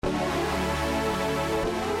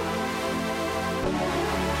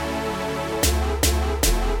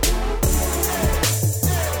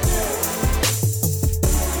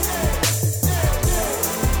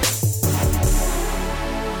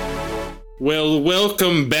Well,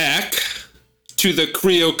 welcome back to the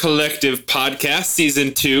Creo Collective podcast,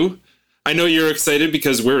 season 2. I know you're excited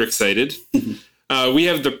because we're excited. We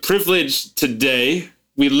have the privilege today.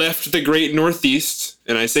 We left the great Northeast,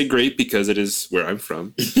 and I say great because it is where I'm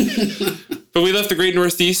from. But we left the great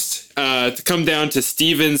Northeast to come down to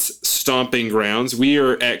Stephen's stomping grounds. We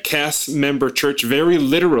are at Cass Member Church very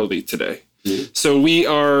literally today. So we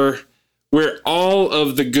are where all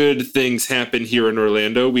of the good things happen here in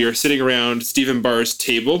Orlando. We are sitting around Stephen Barr's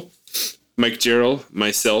table, Mike Gerald,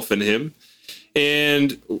 myself, and him.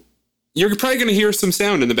 And you're probably going to hear some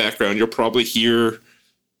sound in the background. You'll probably hear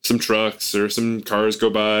some trucks or some cars go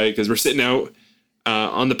by because we're sitting out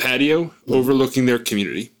on the patio overlooking their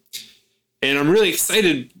community. And I'm really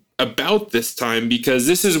excited about this time because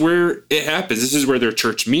this is where it happens. This is where their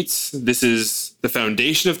church meets. This is the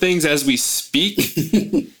foundation of things. As we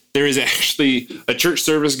speak, there is actually a church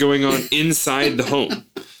service going on inside the home.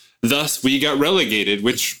 Thus, we got relegated,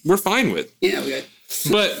 which we're fine with. Yeah, we got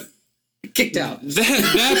but kicked out.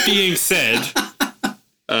 That being said,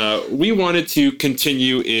 we wanted to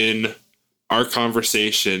continue in our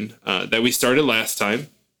conversation that we started last time.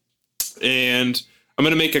 And I'm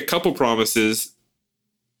going to make a couple promises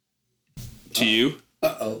to you.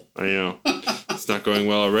 Uh-oh. I know. It's not going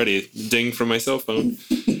well already. Ding from my cell phone.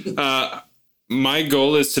 My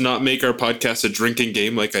goal is to not make our podcast a drinking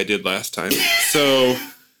game like I did last time. So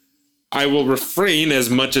I will refrain as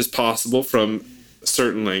much as possible from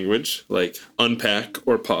certain language, like unpack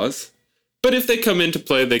or pause. But if they come into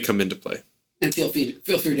play, they come into play. And feel free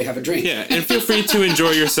to have a drink. Yeah, and feel free to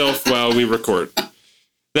enjoy yourself while we record.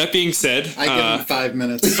 That being said, I give them 5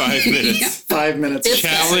 minutes. 5 minutes. Yeah. 5 minutes.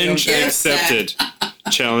 Challenge accepted.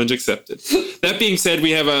 Challenge accepted. That being said,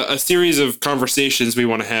 we have a series of conversations we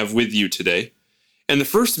want to have with you today. And the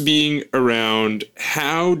first being around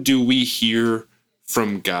how do we hear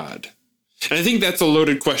from God? And I think that's a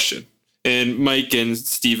loaded question. And Mike and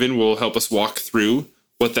Stephen will help us walk through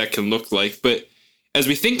what that can look like. But as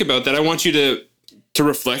we think about that, I want you to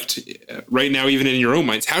reflect right now, even in your own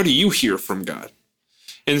minds, how do you hear from God?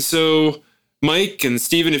 And so, Mike and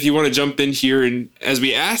Stephen, if you want to jump in here, and as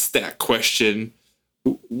we ask that question,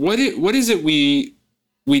 what is it we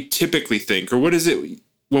typically think, or what is it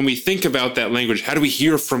when we think about that language? How do we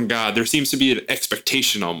hear from God? There seems to be an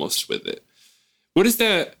expectation almost with it. What does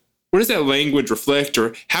that language reflect,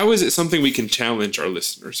 or how is it something we can challenge our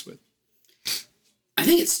listeners with? I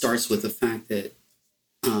think it starts with the fact that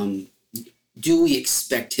do we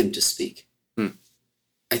expect him to speak?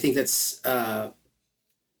 I think that's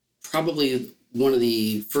probably one of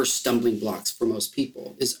the first stumbling blocks for most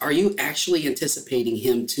people is, are you actually anticipating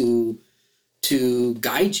him to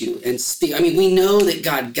guide you and speak? I mean, we know that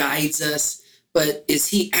God guides us, but is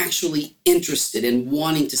he actually interested in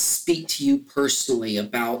wanting to speak to you personally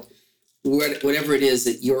about whatever it is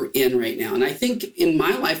that you're in right now? And I think in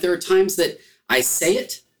my life, there are times that I say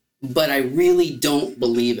it, but I really don't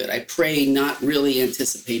believe it. I pray not really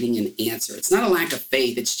anticipating an answer. It's not a lack of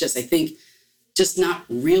faith. It's just, I think, just not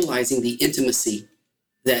realizing the intimacy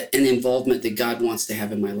that and involvement that God wants to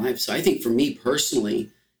have in my life. So I think for me personally,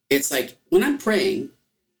 it's like when I'm praying,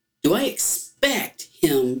 do I expect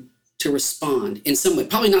him to respond in some way?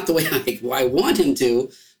 Probably not the way I want him to,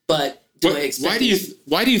 but do I expect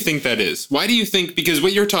why do you think that is? Why do you think, because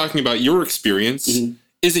what you're talking about, your experience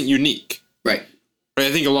isn't unique. Right. I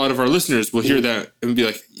think a lot of our listeners will hear that and be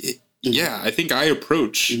like, yeah, I think I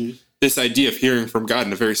approach this idea of hearing from God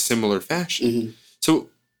in a very similar fashion. So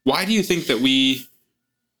why do you think that we...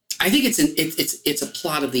 I think it's a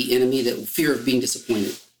plot of the enemy, that fear of being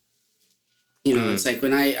disappointed. You know, it's like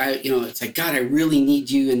when I it's like, God, I really need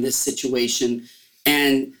you in this situation.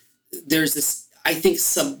 And there's this, I think,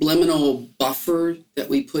 subliminal buffer that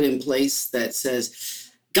we put in place that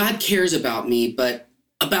says, God cares about me, but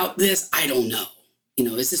about this, I don't know. You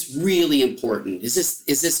know, is this really important? Is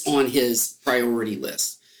this on his priority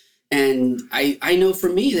list? And I know for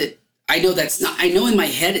me that I know in my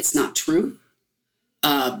head it's not true.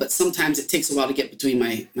 But sometimes it takes a while to get between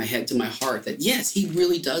my head to my heart that, yes, he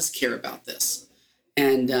really does care about this.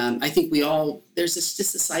 And I think there's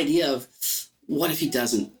this idea of what if he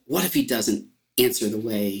doesn't answer the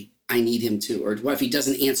way I need him to, or what if he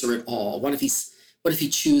doesn't answer at all? What if he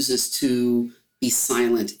chooses to be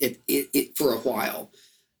silent it for a while?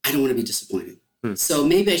 I don't want to be disappointed. So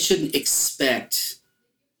maybe I shouldn't expect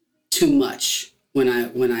too much when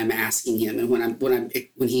I'm asking him, and when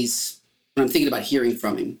I'm thinking about hearing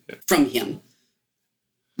from him.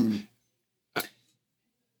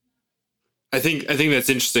 I think that's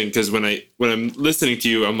interesting because when I'm listening to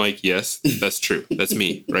you, I'm like, yes, that's true. That's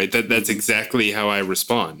me, right? That's exactly how I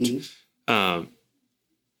respond.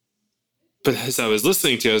 But as I was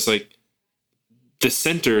listening to it, I was like, the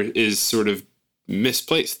center is sort of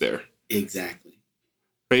misplaced there. Exactly.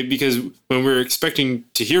 Right? Because when we're expecting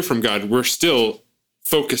to hear from God, we're still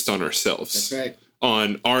focused on ourselves. That's right.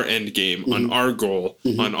 On our end game, on our goal,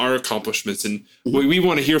 on our accomplishments. And we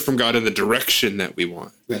want to hear from God in the direction that we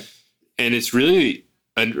want. Right. And it's really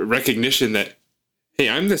a recognition that, hey,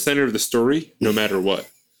 I'm the center of the story no matter what.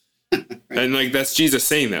 Right. And like, that's Jesus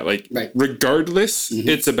saying that, like, regardless,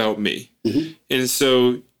 it's about me. And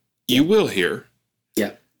so you will hear.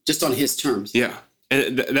 Yeah. Just on his terms. Yeah.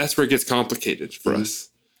 And that's where it gets complicated for us.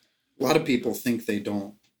 A lot of people think they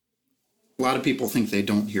don't. A lot of people think they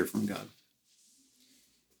don't hear from God.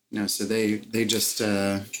 No, so they just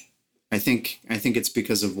I think it's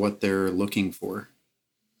because of what they're looking for.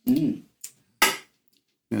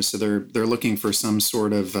 So they're looking for some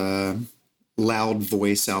sort of loud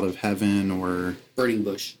voice out of heaven, or burning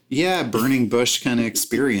bush. Yeah, burning bush kind of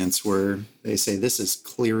experience where they say this is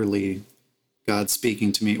clearly God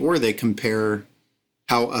speaking to me, or they compare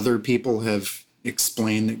how other people have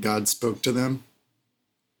explained that God spoke to them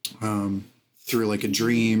through like a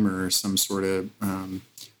dream or some sort of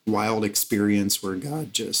wild experience where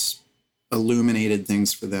God just illuminated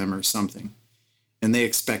things for them or something. And they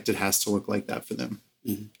expect it has to look like that for them.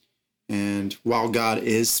 And while God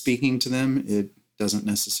is speaking to them, it doesn't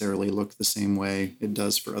necessarily look the same way it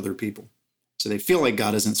does for other people. So they feel like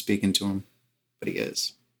God isn't speaking to them, but he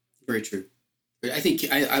is. Very true. I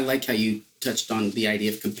think I like how you touched on the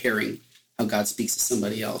idea of comparing how God speaks to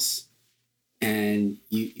somebody else. And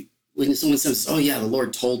when someone says, oh yeah, the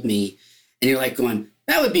Lord told me, and you're like going,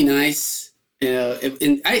 that would be nice. You know,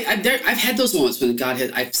 and I've had those moments when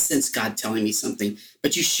I've sensed God telling me something,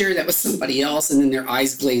 but you share that with somebody else and then their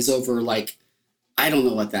eyes glaze over like, I don't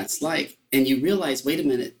know what that's like. And you realize, wait a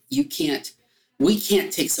minute, we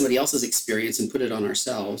can't take somebody else's experience and put it on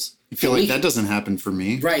ourselves. I feel like that doesn't happen for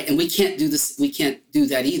me. Right. And we can't do this. We can't do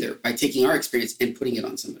that either by taking our experience and putting it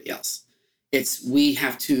on somebody else. We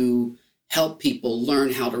have to help people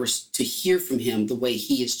learn how to hear from him the way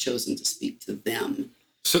he has chosen to speak to them.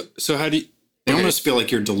 So how do you... They almost feel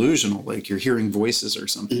like you're delusional, like you're hearing voices or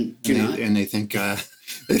something. And they think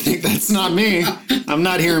that's not me. I'm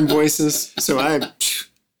not hearing voices. So I know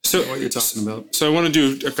what you're talking about. So I want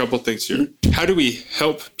to do a couple things here. How do we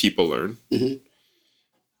help people learn?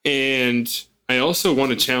 And I also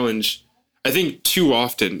want to challenge, I think too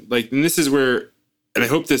often, like, and this is where, and I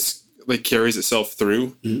hope this like carries itself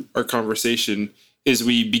through our conversation, is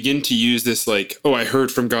we begin to use this like, oh, I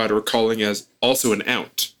heard from God, or calling as also an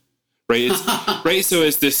out. Right. It's, right. So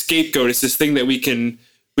it's this scapegoat. It's this thing that we can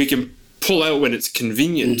pull out when it's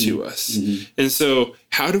convenient to us. And so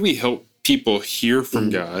how do we help people hear from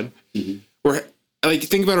God? Or like,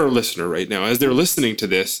 think about our listener right now, as they're listening to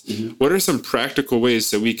this, what are some practical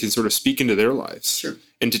ways that we can sort of speak into their lives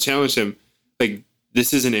and to challenge them? Like,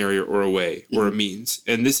 this is an area or a way or a means.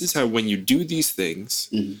 And this is how, when you do these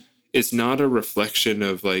things, it's not a reflection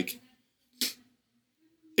of like,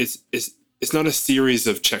 it's not a series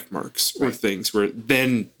of check marks or things where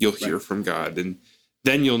then you'll hear from God and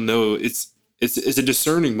then you'll know it's a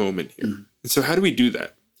discerning moment here. And so how do we do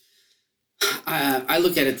that? I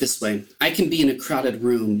look at it this way. I can be in a crowded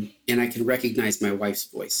room and I can recognize my wife's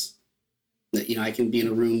voice. You know, I can be in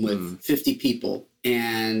a room with 50 people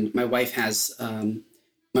and my wife has an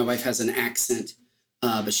accent,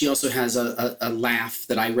 but she also has a laugh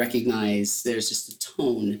that I recognize. There's just a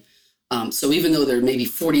tone. So even though there may be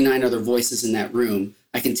 49 other voices in that room,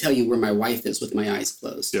 I can tell you where my wife is with my eyes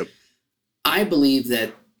closed. I believe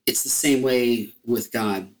that it's the same way with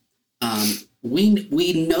God.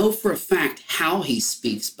 We know for a fact how he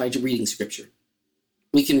speaks by reading scripture.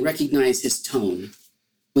 We can recognize his tone.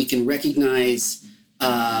 We can recognize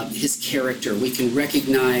his character. We can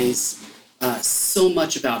recognize so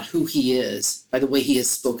much about who he is by the way he has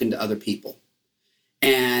spoken to other people.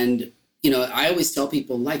 And you know, I always tell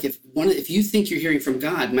people, like, if you think you're hearing from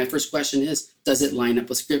God, my first question is, does it line up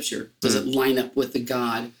with Scripture? Does it line up with the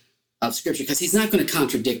God of Scripture? Because he's not going to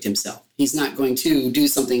contradict himself. He's not going to do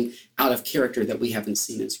something out of character that we haven't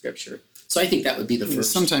seen in Scripture. So I think that would be the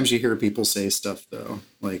first. Sometimes you hear people say stuff, though,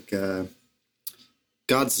 like,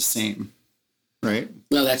 God's the same, right?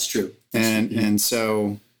 Well, that's true. And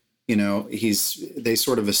so, you know, they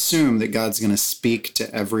sort of assume that God's going to speak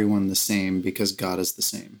to everyone the same because God is the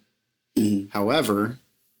same. However,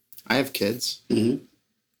 I have kids. You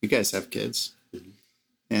guys have kids.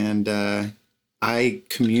 And I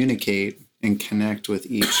communicate and connect with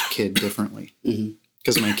each kid differently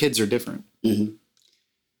because my kids are different.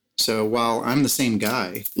 So while I'm the same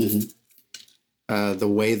guy, the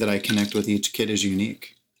way that I connect with each kid is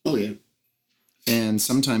unique. Oh, yeah. And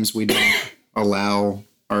sometimes we don't allow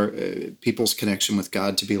our people's connection with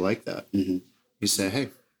God to be like that. Mm-hmm. You say, hey,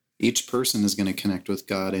 each person is going to connect with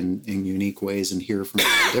God in unique ways and hear from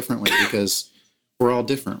God differently because we're all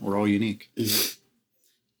different. We're all unique. Mm-hmm.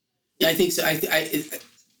 Yeah, I think so. I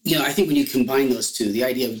think when you combine those two, the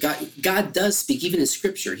idea of God does speak, even in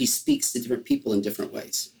Scripture, He speaks to different people in different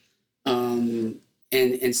ways.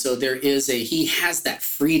 And so there is He has that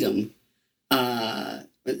freedom. I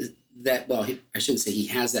shouldn't say He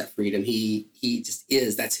has that freedom. He just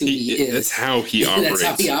is. That's who He is. That's how He operates. That's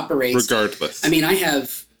how He operates. Regardless. I mean, I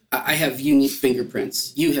have unique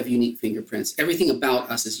fingerprints. You have unique fingerprints. Everything about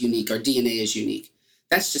us is unique. Our DNA is unique.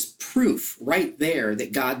 That's just proof right there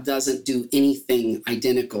that God doesn't do anything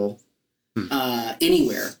identical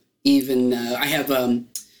anywhere. Even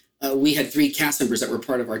we had 3 cast members that were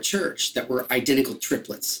part of our church that were identical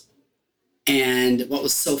triplets. And what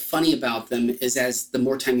was so funny about them is as the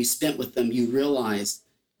more time you spent with them, you realized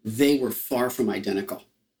they were far from identical.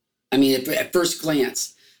 I mean, at first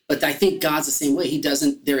glance. But I think God's the same way.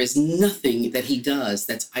 There is nothing that He does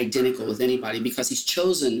that's identical with anybody because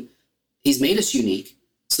He's made us unique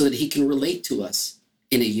so that He can relate to us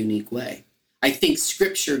in a unique way. I think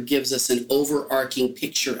Scripture gives us an overarching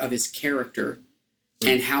picture of His character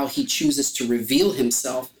and how He chooses to reveal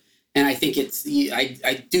Himself. And I think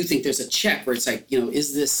I do think there's a check where it's like,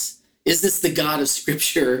 is this the God of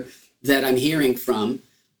Scripture that I'm hearing from?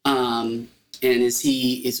 And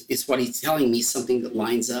is what He's telling me something that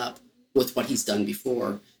lines up with what He's done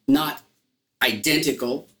before? Not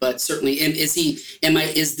identical, but certainly. And is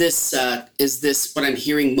this what I'm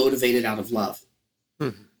hearing motivated out of love?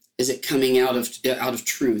 Mm-hmm. Is it coming out of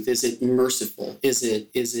truth? Is it merciful? Is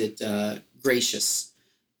it gracious?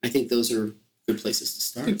 I think those are good places to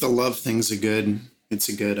start. I think the love thing's a good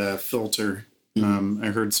filter. Mm-hmm. I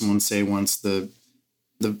heard someone say once the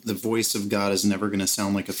voice of God is never going to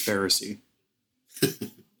sound like a Pharisee.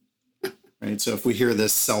 Right. So if we hear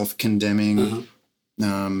this self-condemning,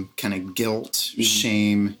 kind of guilt, mm-hmm.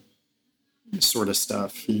 shame sort of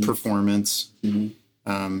stuff, mm-hmm. performance,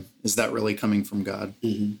 mm-hmm. Is that really coming from God?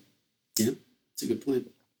 Mm-hmm. Yeah, that's a good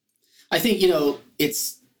point. I think,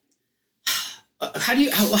 it's, how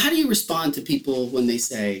do you respond to people when they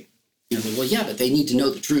say, well, yeah, but they need to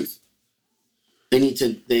know the truth.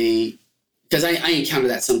 Because I encounter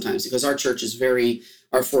that sometimes because our church is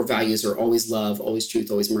our 4 values are always love, always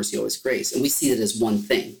truth, always mercy, always grace. And we see it as one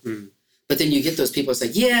thing. Mm. But then you get those people that's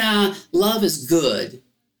like, yeah, love is good.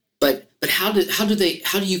 But how do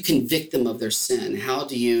you convict them of their sin?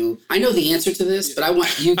 I know the answer to this, but I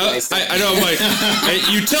want you guys to. I know, I'm like,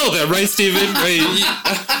 you tell them, right, Stephen?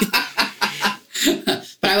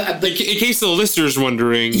 But in case the listener's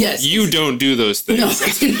wondering, yes, you don't do those things. No, I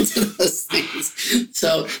don't do those things.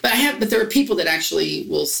 So, but there are people that actually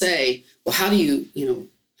will say, well, how do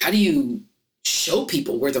you show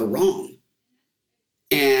people where they're wrong?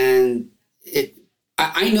 And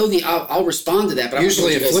I know I'll respond to that, but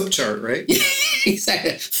usually a flip chart, right?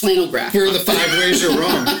 Exactly, flannel graph. Here are the 5 ways you're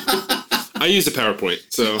wrong. I use a PowerPoint,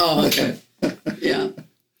 so. Oh, okay. Yeah.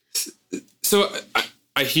 So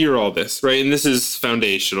I hear all this, right? And this is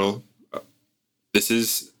foundational. This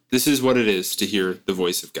is what it is to hear the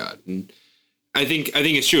voice of God. And I think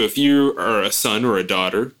it's true. If you are a son or a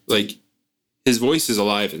daughter, like His voice is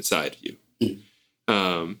alive inside you.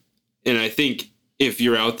 Mm. And I think if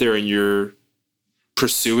you're out there and you're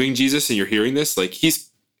pursuing Jesus and you're hearing this, like He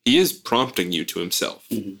is prompting you to Himself.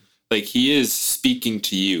 Mm-hmm. Like He is speaking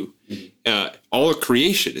to you. Mm-hmm. All of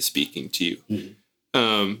creation is speaking to you.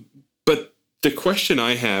 Mm-hmm. But the question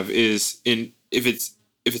I have is, if it's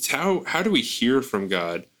how do we hear from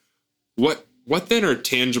God? What then are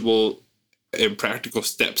tangible and practical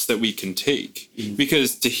steps that we can take? Mm-hmm.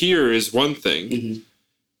 Because to hear is one thing,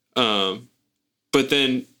 mm-hmm. But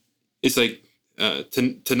then it's like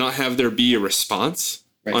to not have there be a response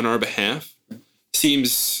on our behalf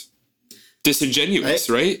seems disingenuous,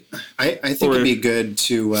 right? I think it'd be good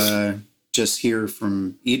to just hear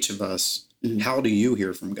from each of us. Mm-hmm. How do you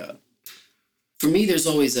hear from God? For me, there's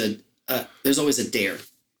always a dare.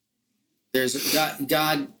 There's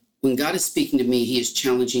God. When God is speaking to me, He is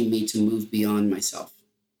challenging me to move beyond myself,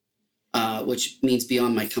 which means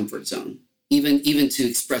beyond my comfort zone. Even to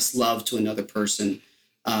express love to another person,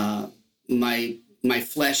 my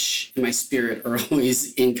flesh and my spirit are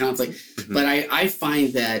always in conflict. Mm-hmm. But I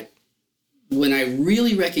find that when I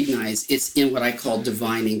really recognize it's in what I call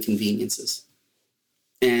divine inconveniences,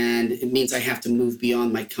 and it means I have to move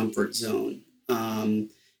beyond my comfort zone.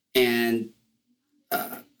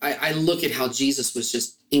 I look at how Jesus was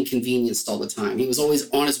just inconvenienced all the time. He was always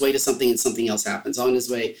on His way to something and something else happens. On His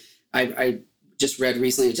way, I just read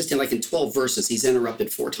recently, just in 12 verses, He's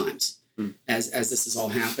interrupted 4 times. as this is all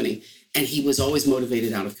happening. And he was always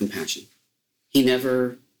motivated out of compassion. He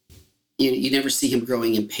never, you never see him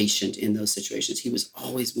growing impatient in those situations. He was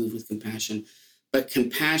always moved with compassion. But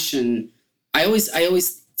compassion, I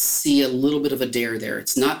always see a little bit of a dare there.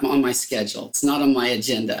 It's not on my schedule. It's not on my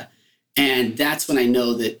agenda. And that's when I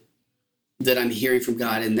know that I'm hearing from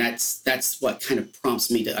God. And that's what kind of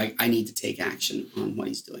prompts me to, I need to take action on what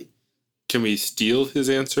he's doing. Can we steal his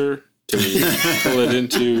answer? Can we pull it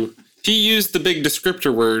into... He used the big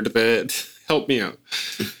descriptor word that helped me out.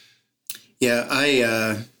 Yeah,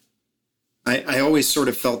 I always sort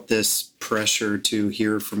of felt this pressure to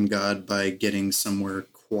hear from God by getting somewhere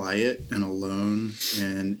quiet and alone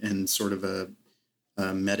and sort of a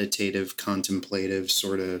meditative, contemplative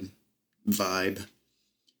sort of vibe.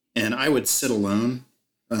 And I would sit alone,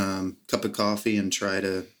 cup of coffee, and try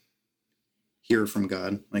to hear from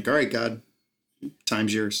God. Like, all right, God,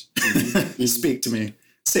 time's yours. Speak to me.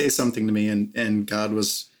 Say something to me. And God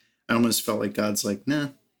was, I almost felt like God's like, nah,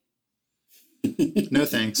 no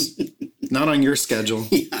thanks. Not on your schedule.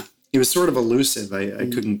 Yeah. He was sort of elusive. I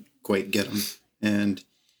couldn't quite get him. And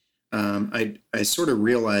I sort of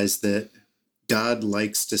realized that God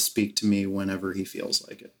likes to speak to me whenever he feels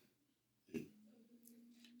like it.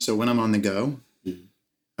 So when I'm on the go,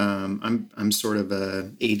 I'm sort of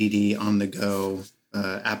a ADD on the go,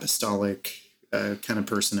 apostolic kind of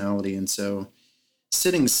personality. And so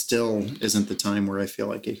sitting still isn't the time where I feel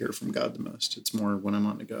like I hear from God the most. It's more when I'm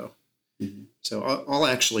on the go. Mm-hmm. So I'll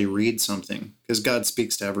actually read something because God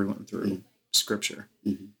speaks to everyone through scripture.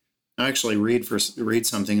 Mm-hmm. I actually read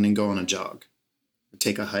something and then go on a jog or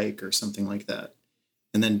take a hike or something like that.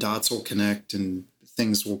 And then dots will connect and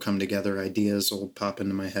things will come together. Ideas will pop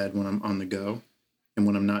into my head when I'm on the go and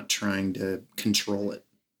when I'm not trying to control it,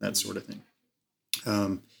 that sort of thing.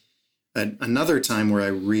 Another time where I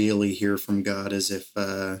really hear from God is if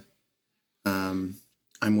I'm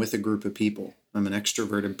with a group of people. I'm an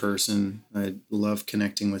extroverted person. I love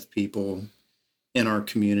connecting with people in our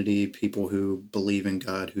community, people who believe in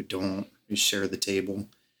God, who don't, who share the table.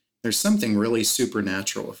 There's something really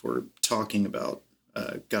supernatural if we're talking about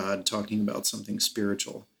God, talking about something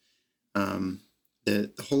spiritual.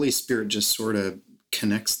 The Holy Spirit just sort of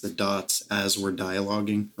connects the dots as we're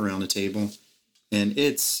dialoguing around a table. And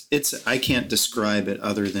it's I can't describe it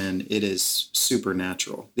other than it is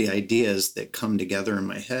supernatural. The ideas that come together in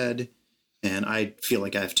my head, and I feel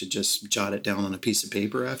like I have to just jot it down on a piece of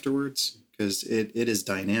paper afterwards because it is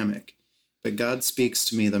dynamic. But God speaks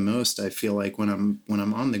to me the most, I feel like, when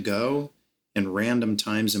I'm on the go in random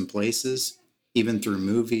times and places, even through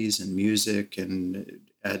movies and music and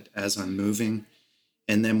as I'm moving,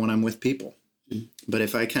 and then when I'm with people. But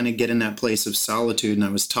if I kind of get in that place of solitude, and I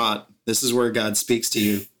was taught this is where God speaks to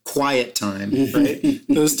you, quiet time, right?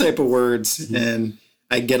 Those type of words. And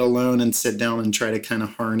I get alone and sit down and try to kind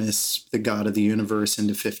of harness the God of the universe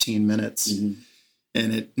into 15 minutes. Mm-hmm.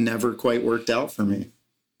 And it never quite worked out for me.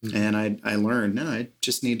 Mm-hmm. And I learned, no, I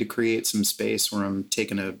just need to create some space where I'm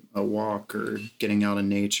taking a walk or getting out in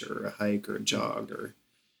nature or a hike or a jog or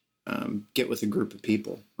get with a group of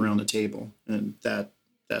people around a table. And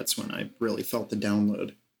that's when I really felt the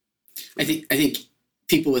download. I think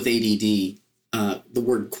people with ADD, the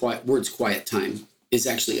words quiet time is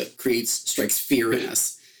actually strikes fear in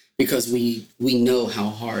us because we know how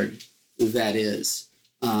hard that is.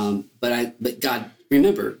 But God,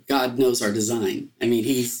 remember, God knows our design. I mean,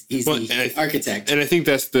 he's the architect. And I think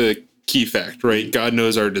that's the key fact, right? God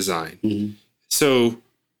knows our design. Mm-hmm. So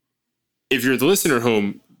if you're the listener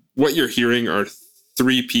home, what you're hearing are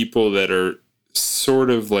three people that are sort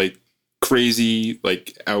of like crazy,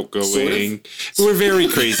 like outgoing. Sort of. We're very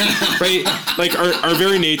crazy, right? Like our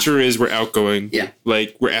very nature is we're outgoing. Yeah.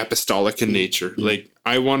 Like we're apostolic in nature. Mm-hmm. Like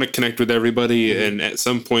I want to connect with everybody and at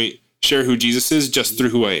some point share who Jesus is just through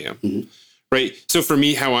who I am. Mm-hmm. Right. So for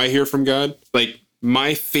me, how I hear from God, like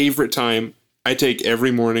my favorite time, I take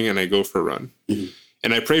every morning and I go for a run. Mm-hmm.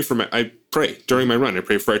 And I pray during my run. I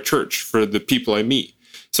pray for our church, for the people I meet.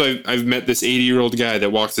 So I've met this 80-year-old guy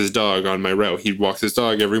that walks his dog on my route. He walks his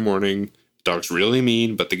dog every morning. The dog's really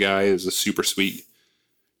mean, but the guy is a super sweet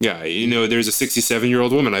guy. You know, there's a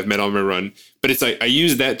 67-year-old woman I've met on my run. But it's like I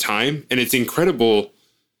use that time, and it's incredible.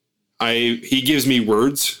 He gives me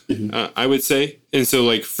words, I would say. And so,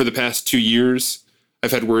 like, for the past 2 years,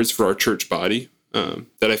 I've had words for our church body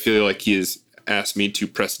that I feel like he has asked me to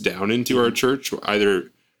press down into our church, either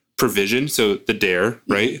provision, so the dare,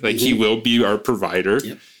 right? Like he will be our provider,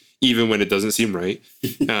 even when it doesn't seem right.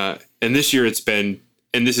 And this year it's been,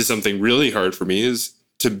 and this is something really hard for me, is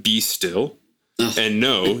to be still and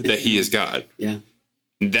know that he is God. Yeah.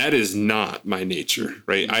 That is not my nature,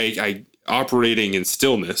 right? I operating in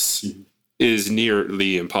stillness is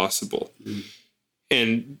nearly impossible.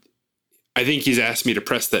 And I think he's asked me to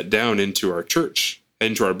press that down into our church,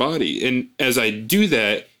 into our body. And as I do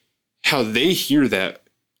that, how they hear that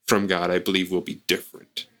from God, I believe, will be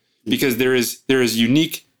different, because there is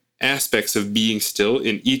unique aspects of being still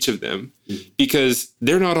in each of them, because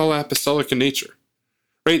they're not all apostolic in nature,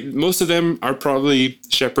 right? Most of them are probably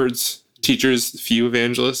shepherds, teachers, few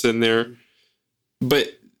evangelists in there,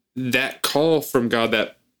 but that call from God,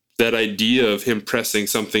 that idea of him pressing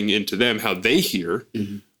something into them, how they hear,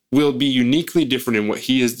 will be uniquely different in what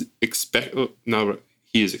he is not what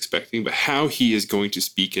he is expecting, but how he is going to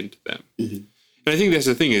speak into them. And I think that's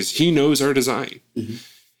the thing, is he knows our design.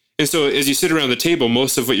 And so as you sit around the table,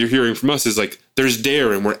 most of what you're hearing from us is like, there's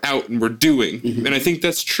dare and we're out and we're doing. And I think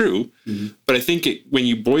that's true. But I think when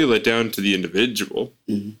you boil it down to the individual,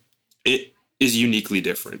 it is uniquely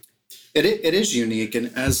different. It is unique.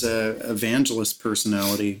 And as a evangelist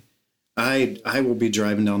personality, I will be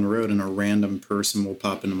driving down the road and a random person will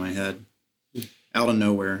pop into my head out of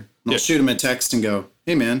nowhere. And I'll shoot him a text and go,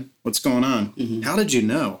 hey man, what's going on? How did you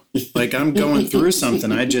know? Like, I'm going through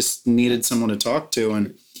something. I just needed someone to talk to.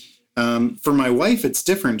 And for my wife, it's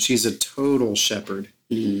different. She's a total shepherd.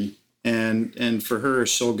 And for her,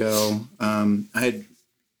 she'll go,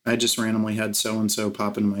 I just randomly had so-and-so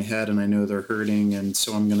pop into my head and I know they're hurting. And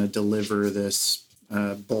so I'm going to deliver this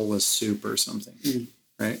bowl of soup or something.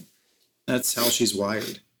 Right? That's how she's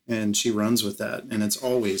wired. And she runs with that. And it's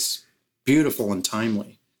always beautiful and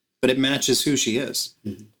timely, but it matches who she is.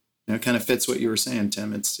 It kind of fits what you were saying,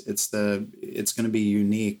 Tim. It's going to be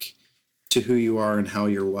unique to who you are and how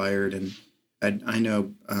you're wired. And I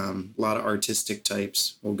know a lot of artistic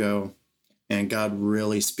types will go, and God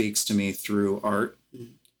really speaks to me through art,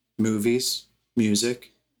 movies,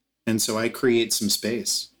 music. And so I create some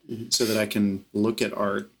space so that I can look at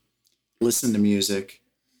art, listen to music,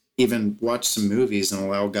 even watch some movies, and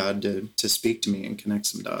allow God to speak to me and connect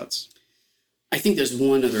some dots. I think there's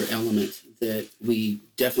one other element that we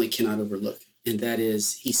definitely cannot overlook, and that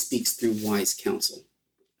is he speaks through wise counsel.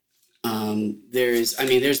 There's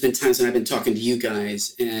been times when I've been talking to you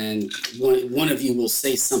guys, and one of you will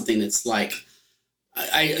say something that's like,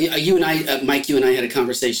 Mike, you and I had a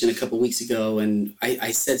conversation a couple weeks ago, and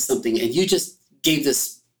I said something, and you just gave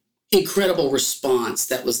this incredible response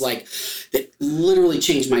that was like, that literally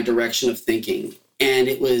changed my direction of thinking. And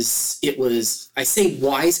it was, I say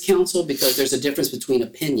wise counsel because there's a difference between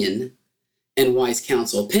opinion and wise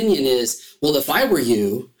counsel. Opinion is, well, if I were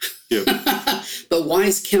you, but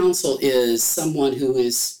wise counsel is someone who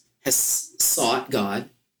has sought God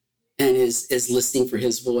and is listening for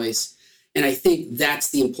his voice. And I think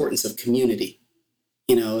that's the importance of community.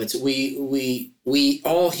 It's we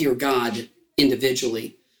all hear God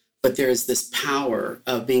individually, but there's this power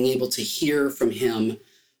of being able to hear from him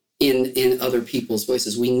in other people's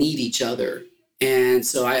voices. We need each other. And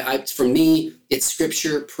so for me, it's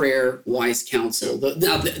scripture, prayer, wise counsel.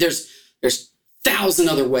 Now there's 1,000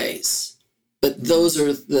 other ways, but those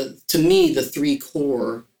are to me, the three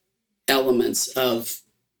core elements of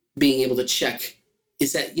being able to check,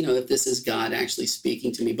 is that, if this is God actually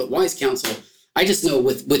speaking to me. But wise counsel, I just know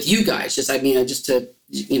with you guys, just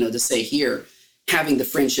to say here, having the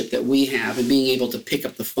friendship that we have and being able to pick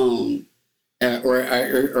up the phone or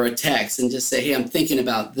a text and just say, hey, I'm thinking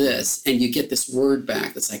about this. And you get this word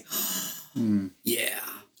back that's like, yeah.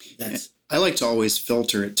 I like to always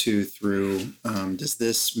filter it too through, does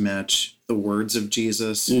this match the words of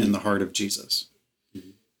Jesus and the heart of Jesus?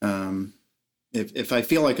 If I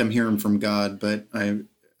feel like I'm hearing from God, but I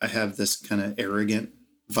have this kind of arrogant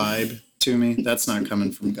vibe to me, that's not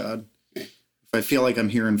coming from God. If I feel like I'm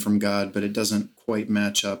hearing from God, but it doesn't quite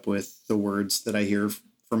match up with the words that I hear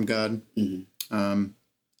from God,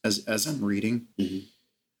 as I'm reading.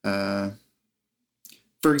 For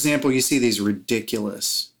example, you see these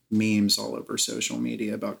ridiculous memes all over social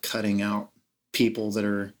media about cutting out people that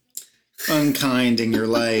are unkind in your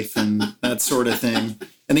life and that sort of thing.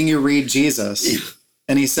 And then you read Jesus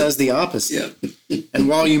and he says the opposite. And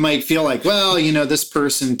while you might feel like, well, this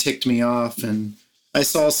person ticked me off and I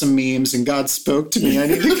saw some memes and God spoke to me, I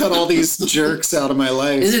need to cut all these jerks out of my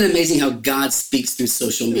life. Isn't it amazing how God speaks through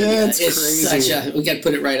social media? Yeah, it's crazy. We got to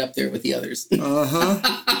put it right up there with the others. Yep.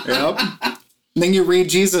 And then you read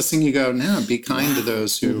Jesus and you go, no, be kind to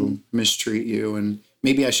those who mistreat you. And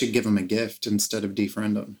maybe I should give them a gift instead of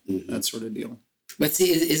defriend them. That sort of deal. But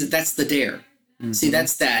see, that's the dare. See,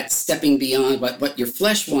 that's that stepping beyond what your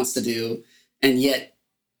flesh wants to do. And yet,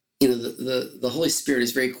 the Holy Spirit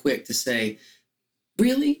is very quick to say,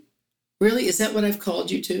 really? Is that what I've called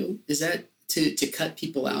you to? Is that to cut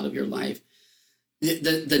people out of your life?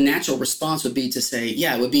 the natural response would be to say,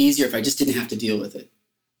 yeah, it would be easier if I just didn't have to deal with it.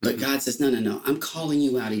 But God says, no. I'm calling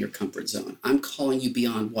you out of your comfort zone. I'm calling you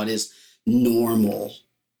beyond what is normal.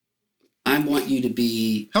 I want you to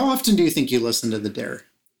be. How often do you think you listen to the Dare?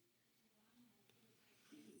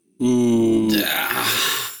 Ooh.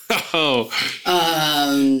 Oh.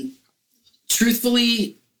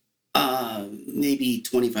 Truthfully, maybe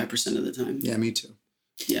 25% of the time. Yeah, me too.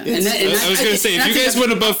 Yeah, I was going to say, if you guys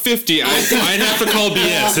went above 50, I'd have to call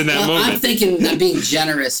BS in that moment. I'm thinking I'm being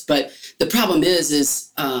generous, but the problem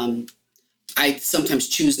is I sometimes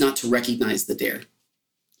choose not to recognize the Dare.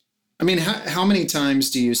 I mean, how many times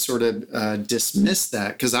do you sort of dismiss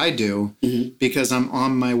that? Because I do, because I'm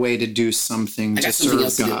on my way to do something to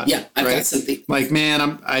serve God. Yeah, I've got something. Like,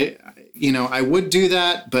 man, I would do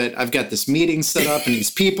that, but I've got this meeting set up and these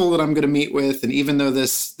people that I'm going to meet with, and even though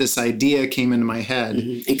this idea came into my head,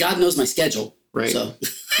 and God knows my schedule, right? So,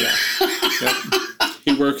 yeah. Yep.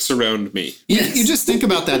 He works around me. Yes. You just think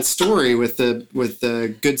about that story with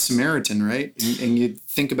the Good Samaritan, right? And you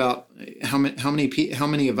think about how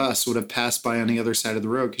many of us would have passed by on the other side of the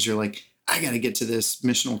road because you're like, I got to get to this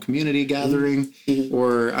missional community gathering,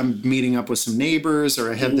 or I'm meeting up with some neighbors,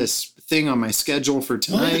 or I have this thing on my schedule for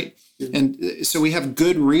tonight. Oh, yeah. And so we have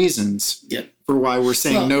good reasons for why we're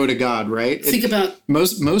saying no to God, right? Think about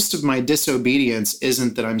most of my disobedience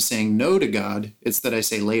isn't that I'm saying no to God; it's that I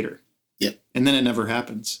say later. Yep. And then it never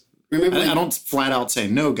happens. Remember, I don't flat out say,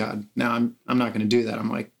 no, God, now I'm not going to do that.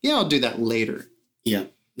 I'm like, yeah, I'll do that later. Yeah.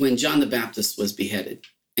 When John the Baptist was beheaded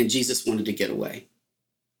and Jesus wanted to get away,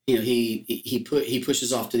 he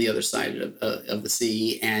pushes off to the other side of the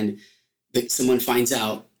sea, and someone finds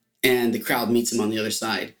out, and the crowd meets him on the other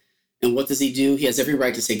side. And what does he do? He has every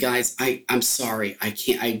right to say, guys, I'm sorry. I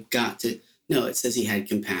can't, I got to. No, it says he had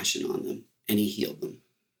compassion on them and he healed them.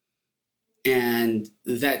 And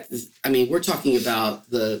we're talking about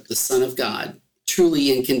the Son of God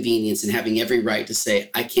truly inconvenienced and having every right to say,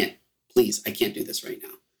 I can't do this right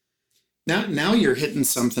now. Now you're hitting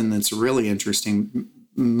something that's really interesting.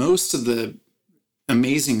 Most of the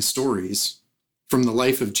amazing stories from the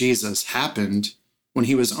life of Jesus happened when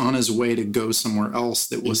he was on his way to go somewhere else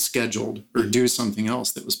that was scheduled or do something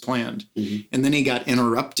else that was planned. And then he got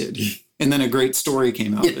interrupted. And then a great story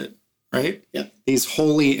came out of it. Right? Yep. These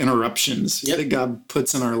holy interruptions that God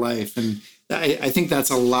puts in our life. And I think that's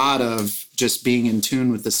a lot of just being in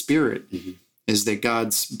tune with the Spirit, is that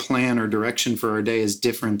God's plan or direction for our day is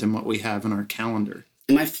different than what we have in our calendar.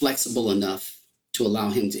 Am I flexible enough to allow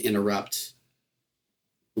him to interrupt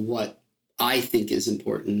what I think is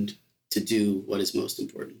important to do what is most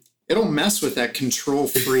important? It'll mess with that control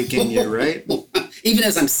freak in you, right? Even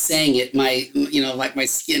as I'm saying it, my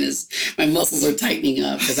muscles are tightening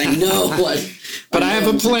up because I know what. But I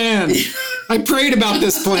have a plan. I prayed about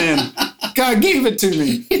this plan. God gave it to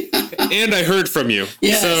me. And I heard from you.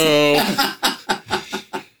 Yes. So,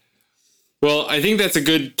 well, I think that's a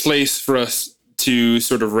good place for us to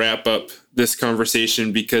sort of wrap up this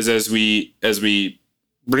conversation, because as we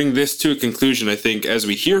bring this to a conclusion, I think as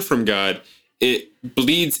we hear from God, it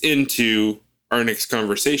bleeds into our next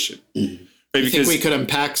conversation. Right? Because I think we could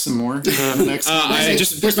unpack some more next time. I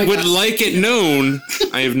just would like it known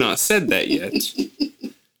I have not said that yet.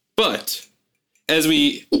 But as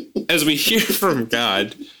we hear from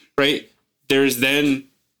God, right, there's then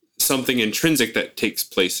something intrinsic that takes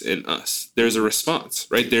place in us. There's a response,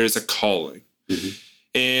 right? There's a calling.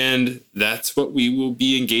 And that's what we will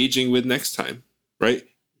be engaging with next time, right?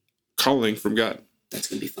 Calling from God. That's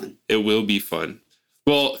going to be fun. It will be fun.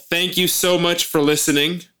 Well, thank you so much for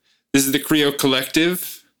listening. This is the Creo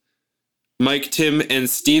Collective. Mike, Tim, and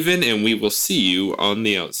Steven, and we will see you on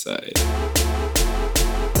the outside.